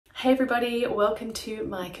Hey everybody, welcome to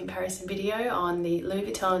my comparison video on the Louis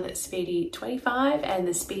Vuitton Speedy 25 and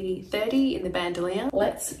the Speedy 30 in the bandolier.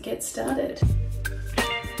 Let's get started.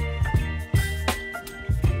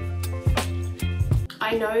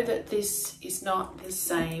 I know that this is not the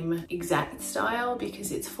same exact style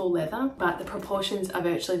because it's full leather, but the proportions are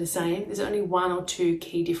virtually the same. There's only one or two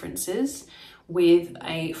key differences with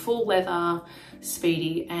a full leather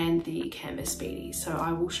Speedy and the canvas Speedy. So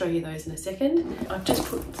I will show you those in a second. I've just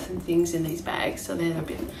put some things in these bags so they're a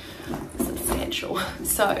bit substantial.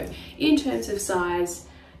 So in terms of size,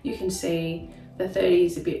 you can see the 30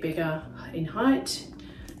 is a bit bigger in height,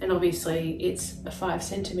 and obviously it's 5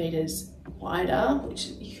 centimeters wider, which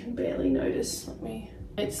you can barely notice.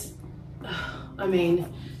 I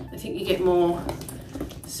think you get more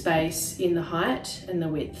space in the height and the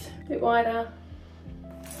width. A bit wider,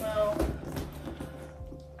 well,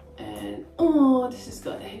 and oh, this has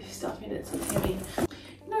got heavy stuff in it, so it's heavy.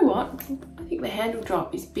 You know what? I think the handle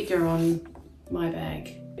drop is bigger on my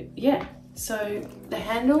bag. But yeah, so the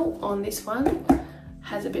handle on this one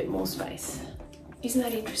has a bit more space. Isn't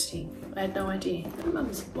that interesting? I had no idea. My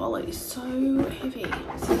mum's wallet is so heavy.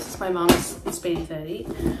 So this is my mum's Speedy 30.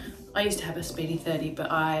 I used to have a Speedy 30,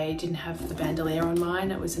 but I didn't have the bandolier on mine.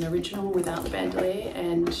 It was an original without the bandolier,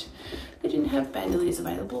 and they didn't have bandoliers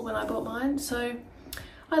available when I bought mine. So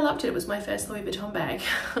I loved it. It was my first Louis Vuitton bag.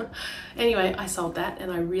 Anyway, I sold that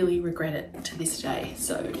and I really regret it to this day.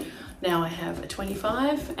 So now I have a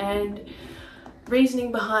 25, and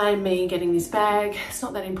reasoning behind me getting this bag, it's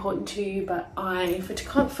not that important to you, but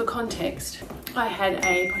for context, I had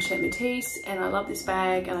a Pochette Matisse and I love this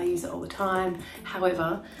bag and I use it all the time.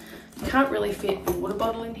 However, you can't really fit a water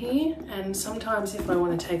bottle in here, and sometimes if I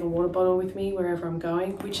want to take a water bottle with me wherever I'm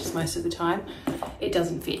going, which is most of the time, it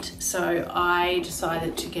doesn't fit. So I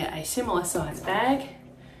decided to get a similar size bag,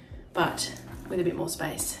 but with a bit more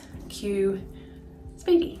space. Cue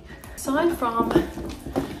Speedy. Aside from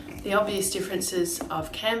the obvious differences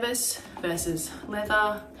of canvas versus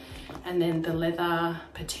leather, and then the leather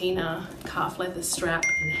patina calf leather strap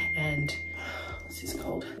and what's this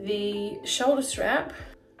called? The shoulder strap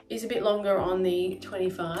is a bit longer on the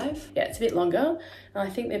 25. Yeah, it's a bit longer, and I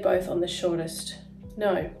think they're both on the shortest.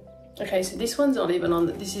 No. Okay, so this one's not even on,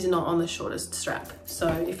 this is not on the shortest strap. So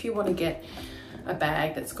if you want to get a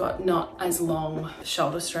bag that's got not as long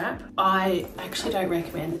shoulder strap, I actually don't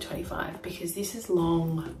recommend the 25 because this is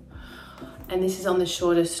long and this is on the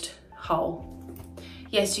shortest hole.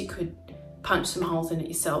 Yes, you could punch some holes in it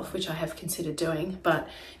yourself, which I have considered doing, but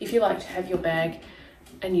if you like to have your bag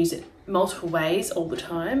and use it multiple ways all the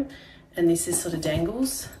time, and this is sort of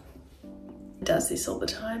dangles, it does this all the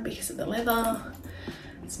time because of the leather.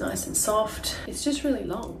 It's nice and soft. It's just really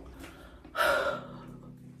long.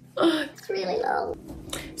 It's really long.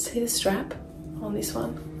 See the strap on this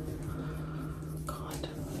one? God,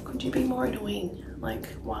 could you be more annoying? Like,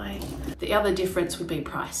 why? The other difference would be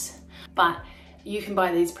price, but you can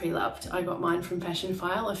buy these pre-loved. I got mine from Fashion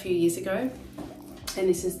File a few years ago, and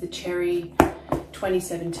this is the Cherry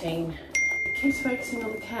 2017. It keeps focusing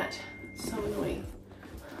on the cat. So annoying.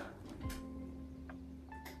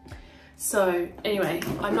 So anyway,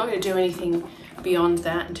 I'm not going to do anything beyond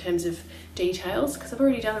that in terms of details because I've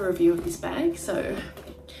already done a review of this bag, so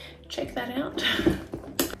check that out.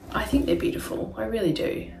 I think they're beautiful. I really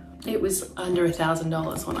do. It was under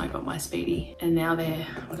 $1,000 when I got my Speedy, and now they're,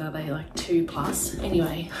 what are they, like 2+.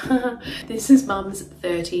 Anyway, this is Mum's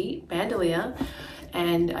 30 bandolier,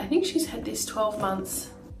 and I think she's had this 12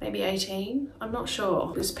 months, maybe 18, I'm not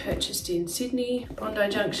sure. It was purchased in Sydney, Bondi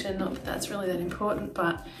Junction, not that that's really that important,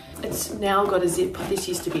 but it's now got a zip. This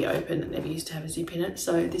used to be open, it never used to have a zip in it,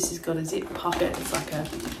 so this has got a zip pocket. It's like a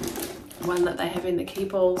one that they have in the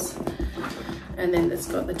keyholes, and then it's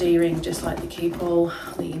got the D-ring just like the keyhole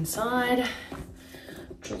on the inside.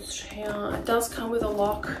 Just here, it does come with a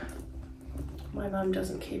lock. My mum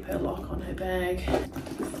doesn't keep her lock on her bag.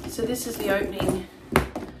 So this is the opening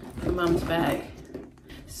for Mum's bag.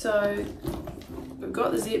 So we've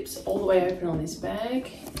got the zips all the way open on this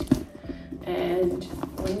bag, and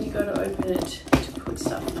when you go to open it to put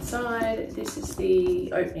stuff inside, this is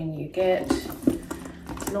the opening you get.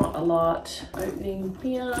 It's not a lot. Opening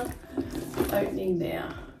here, opening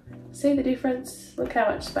there. See the difference? Look how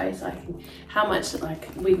much space how much like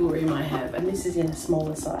wiggle room I have, and this is in a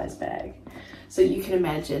smaller size bag. So you can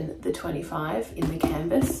imagine the 25 in the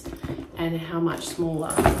canvas and how much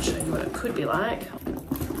smaller. I'll show you what it could be like.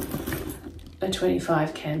 A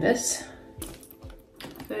 25 canvas,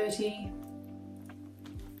 30,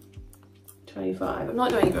 25. I'm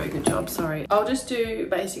not doing a very good job, sorry. I'll just do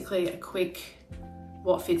basically a quick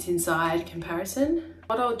what fits inside comparison.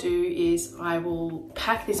 What I'll do is I will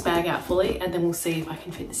pack this bag out fully and then we'll see if I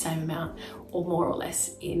can fit the same amount or more or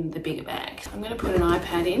less in the bigger bag. I'm going to put an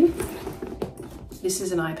iPad in. This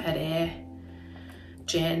is an iPad Air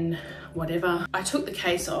Gen whatever. I took the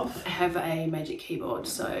case off. I have a Magic Keyboard,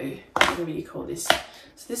 so whatever you call this.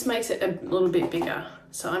 So this makes it a little bit bigger.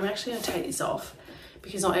 So I'm actually going to take this off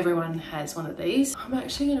because not everyone has one of these. I'm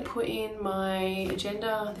actually going to put in my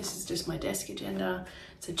agenda. This is just my desk agenda.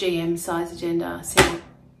 It's a GM size agenda,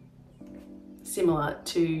 similar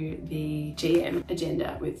to the GM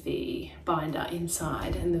agenda with the binder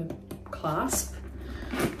inside and the clasp.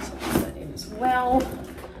 So I'll put that in as well.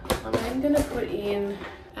 I'm then going to put in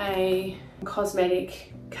a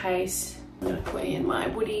cosmetic case. I'm going to put in my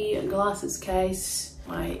Woody glasses case,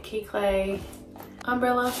 my key clay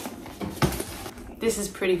umbrella. This is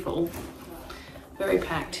pretty full, very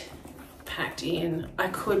packed in. I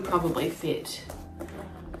could probably fit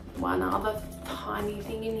one other tiny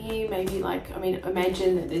thing in here, maybe like, I mean,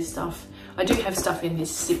 imagine that there's stuff. I do have stuff in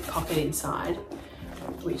this zip pocket inside,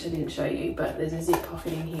 which I didn't show you, but there's a zip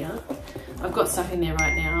pocket in here. I've got stuff in there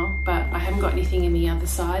right now, but I haven't got anything in the other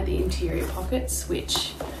side, the interior pockets,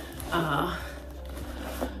 which are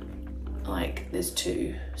like, there's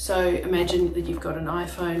two. So imagine that you've got an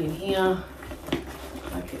iPhone in here.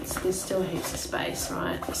 Like there's still heaps of space,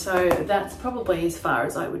 right? So that's probably as far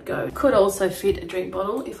as I would go. Could also fit a drink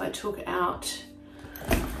bottle if I took out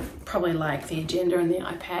probably like the agenda and the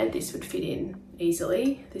iPad. This would fit in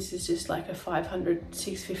easily. This is just like a 500,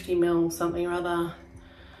 650 ml something or other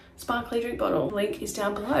sparkly drink bottle. Link is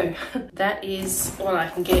down below. That is what I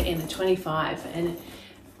can get in the 25, and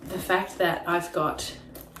the fact that I've got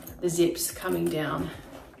the zips coming down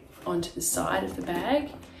onto the side of the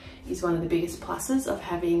bag is one of the biggest pluses of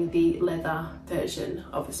having the leather version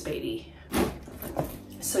of a Speedy.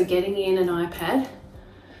 So getting in an iPad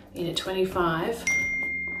in a 25,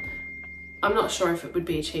 I'm not sure if it would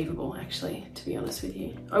be achievable actually, to be honest with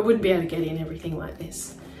you. I wouldn't be able to get in everything like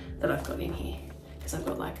this that I've got in here, because I've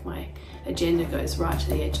got like my agenda goes right to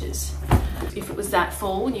the edges. If it was that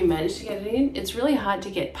full and you managed to get it in, it's really hard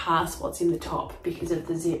to get past what's in the top because of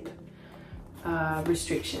the zip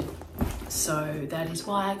restriction. So that is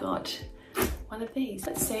why I got one of these.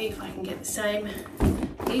 Let's see if I can get the same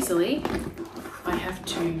easily. I have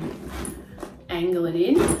to angle it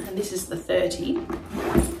in, and this is the 30,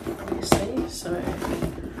 obviously. So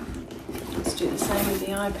let's do the same with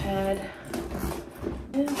the iPad.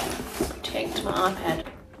 And protect my iPad.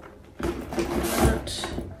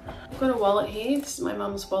 I've got a wallet here. This is my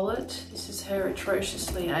mum's wallet. This is her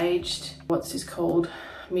atrociously aged, what's this called?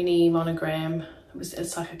 Mini monogram.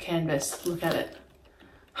 It's like a canvas. Look at it.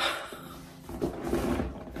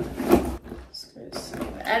 So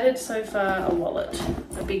I added so far a wallet,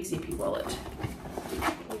 a big zippy wallet.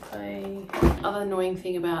 Okay. Other annoying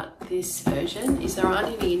thing about this version is there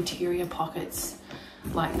aren't any interior pockets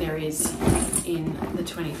like there is in the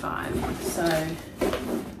 25. So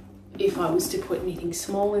if I was to put anything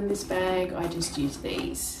small in this bag, I just use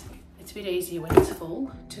these. It's a bit easier when it's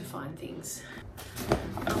full to find things.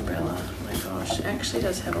 Umbrella, oh my gosh, it actually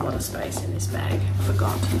does have a lot of space in this bag.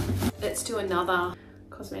 Forgot. Let's do another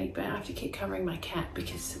cosmetic bag. I have to keep covering my cat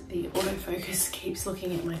because the autofocus keeps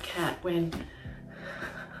looking at my cat when...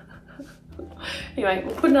 Anyway,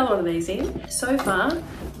 we'll put another one of these in. So far,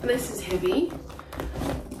 this is heavy,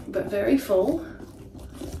 but very full.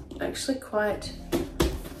 Actually quite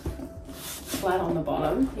flat on the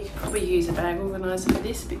bottom. You could probably use a bag organizer for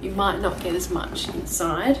this, but you might not get as much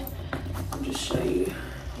inside. I'll just show you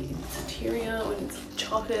the interior when it's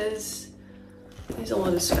chockers. There's a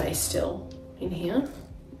lot of space still in here.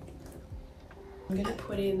 I'm going to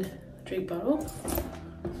put in a drink bottle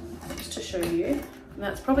just to show you, and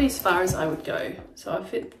that's probably as far as I would go. So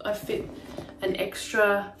I fit an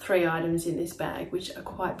extra 3 items in this bag, which are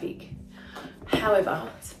quite big. However,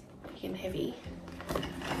 it's big and heavy.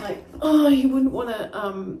 Like, oh, you wouldn't want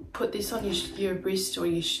to put this on your wrist or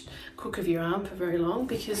your crook of your arm for very long,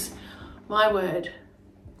 because my word,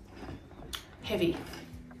 heavy.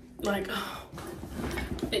 Like, oh,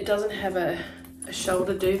 it doesn't have a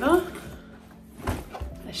shoulder dover,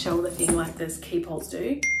 a shoulder thing like those key poles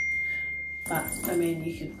do. But I mean,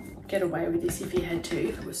 you could get away with this if you had to,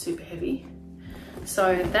 if it was super heavy.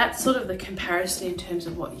 So that's sort of the comparison in terms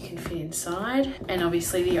of what you can fit inside. And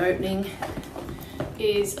obviously the opening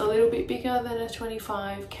is a little bit bigger than a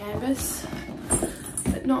 25 canvas,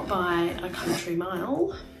 but not by a country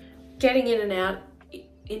mile. Getting in and out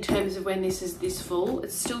in terms of when this is this full,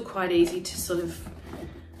 it's still quite easy to sort of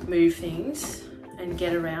move things and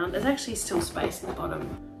get around. There's actually still space in the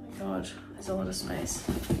bottom. Oh my God, there's a lot of space.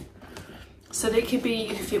 So they could be, you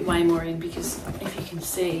could fit way more in, because if you can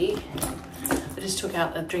see, I just took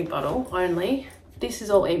out the drink bottle only. This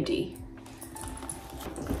is all empty.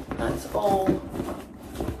 That's all.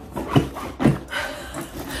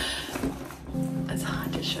 It's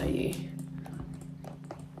hard to show you.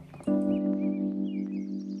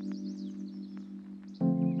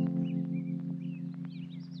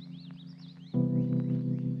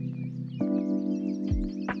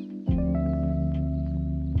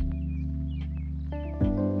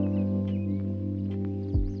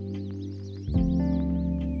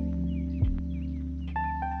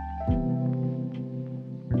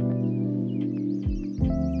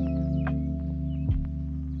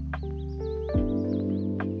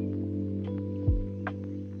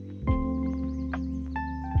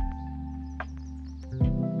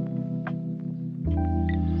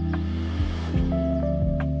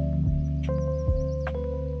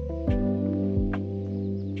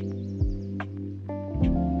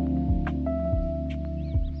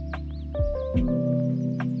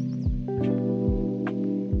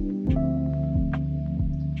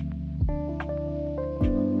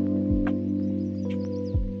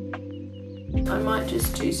 I might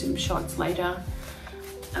just do some shots later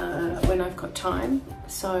when I've got time.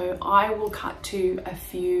 So I will cut to a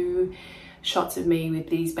few shots of me with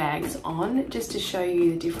these bags on, just to show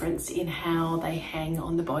you the difference in how they hang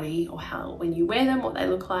on the body, or how when you wear them, what they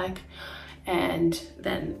look like. And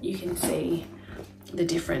then you can see the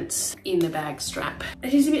difference in the bag strap.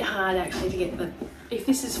 It is a bit hard actually to get the, if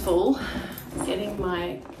this is full, getting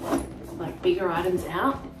my like bigger items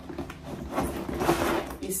out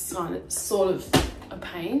is sort of a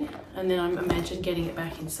pain, and then I'm imagine getting it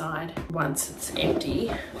back inside once it's empty,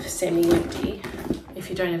 semi-empty, if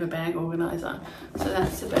you don't have a bag organizer. So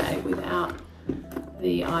that's the bag without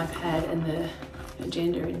the iPad and the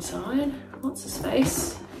agenda inside. Lots of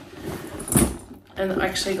space. And I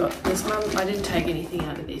actually got this one. I didn't take anything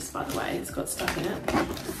out of this, by the way. It's got stuff in it.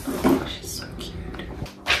 Oh, she's so cute.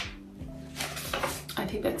 I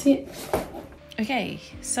think that's it. Okay,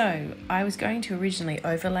 so I was going to originally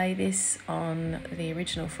overlay this on the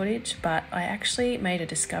original footage, but I actually made a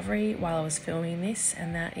discovery while I was filming this,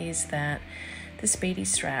 and that is that the Speedy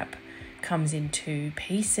strap comes in 2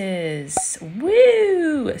 pieces.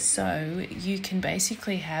 Woo! So you can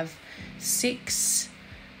basically have 6,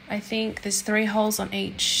 I think there's 3 holes on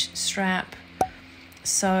each strap.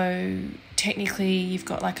 So technically you've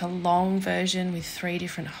got like a long version with 3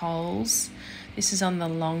 different holes. This is on the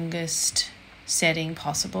longest setting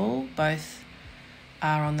possible. Both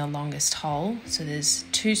are on the longest hole. So there's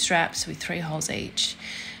 2 straps with 3 holes each.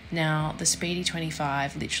 Now the Speedy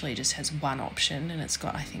 25 literally just has 1 option, and it's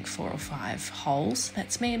got I think 4 or 5 holes.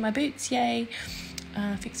 That's me in my boots, yay.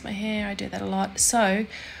 Fix my hair, I do that a lot. So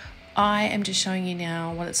I am just showing you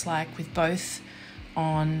now what it's like with both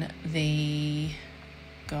on the,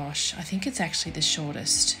 gosh, I think it's actually the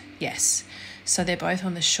shortest. Yes, so they're both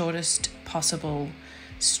on the shortest possible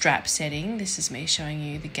strap setting. This is me showing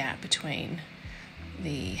you the gap between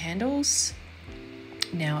the handles.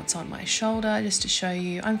 Now it's on my shoulder just to show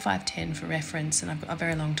you. I'm 5'10" for reference, and I've got a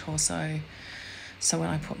very long torso. So when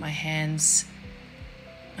I put my hands,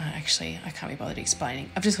 actually I can't be bothered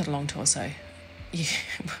explaining. I've just got a long torso.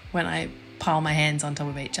 When I pile my hands on top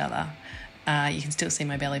of each other, you can still see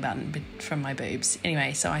my belly button from my boobs.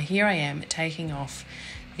 Anyway, so here I am taking off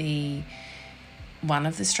one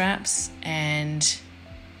of the straps and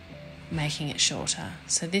making it shorter.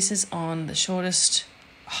 So this is on the shortest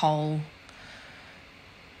hole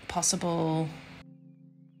possible.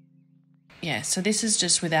 Yeah, so this is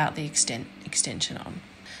just without the extension on.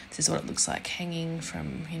 This is what it looks like hanging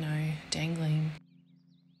from, you know, dangling.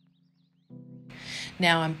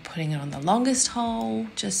 Now I'm putting it on the longest hole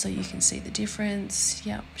just so you can see the difference.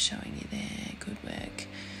 Yep, showing you there. Good work.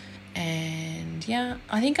 And yeah,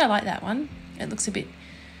 I think I like that one. It looks a bit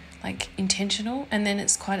like intentional, and then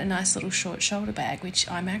it's quite a nice little short shoulder bag, which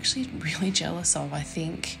I'm actually really jealous of. I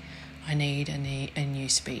think I need a new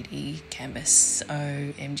Speedy canvas.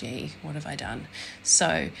 OMG, what have I done?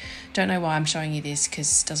 So don't know why I'm showing you this,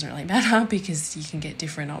 because it doesn't really matter, because you can get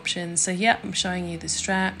different options. So yeah, I'm showing you the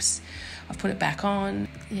straps. I've put it back on.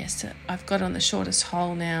 Yes, I've got on the shortest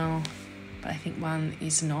hole now, but I think one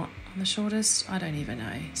is not on the shortest. I don't even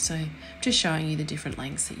know. So I'm just showing you the different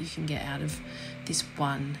lengths that you can get out of this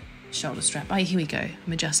one shoulder strap. Oh, here we go.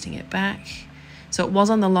 I'm adjusting it back. So it was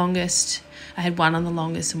on the longest. I had one on the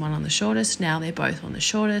longest and one on the shortest. Now they're both on the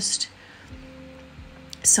shortest.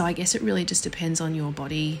 So I guess it really just depends on your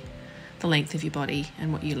body, the length of your body,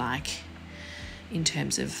 and what you like. in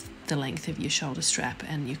terms of the length of your shoulder strap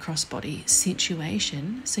and your crossbody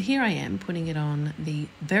situation. So here I am putting it on the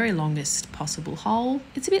very longest possible hole.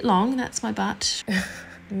 It's a bit long, that's my butt.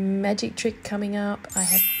 Magic trick coming up. I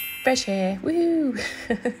have fresh hair, woohoo!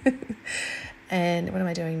 And what am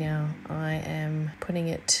I doing now? I am putting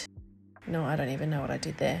it, no, I don't even know what I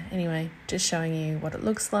did there. Anyway, just showing you what it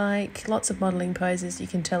looks like. Lots of modelling poses. You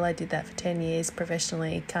can tell I did that for 10 years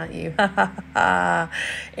professionally, can't you?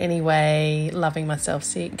 Anyway, loving myself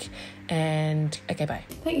sick. And okay, bye.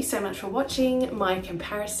 Thank you so much for watching my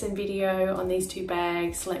comparison video on these two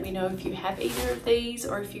bags. Let me know if you have either of these,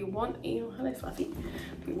 or if you want, hello Fluffy,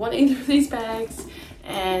 if you want either of these bags,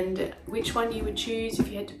 and which one you would choose if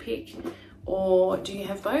you had to pick. Or do you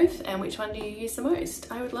have both, and which one do you use the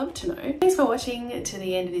most? I would love to know. Thanks for watching to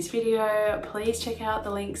the end of this video. Please check out the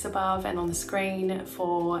links above and on the screen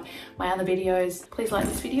for my other videos. Please like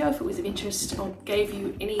this video if it was of interest or gave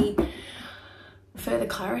you any further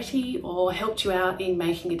clarity or helped you out in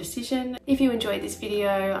making a decision. If you enjoyed this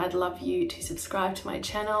video, I'd love you to subscribe to my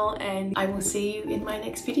channel, and I will see you in my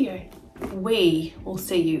next video. We will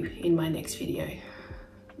see you in my next video.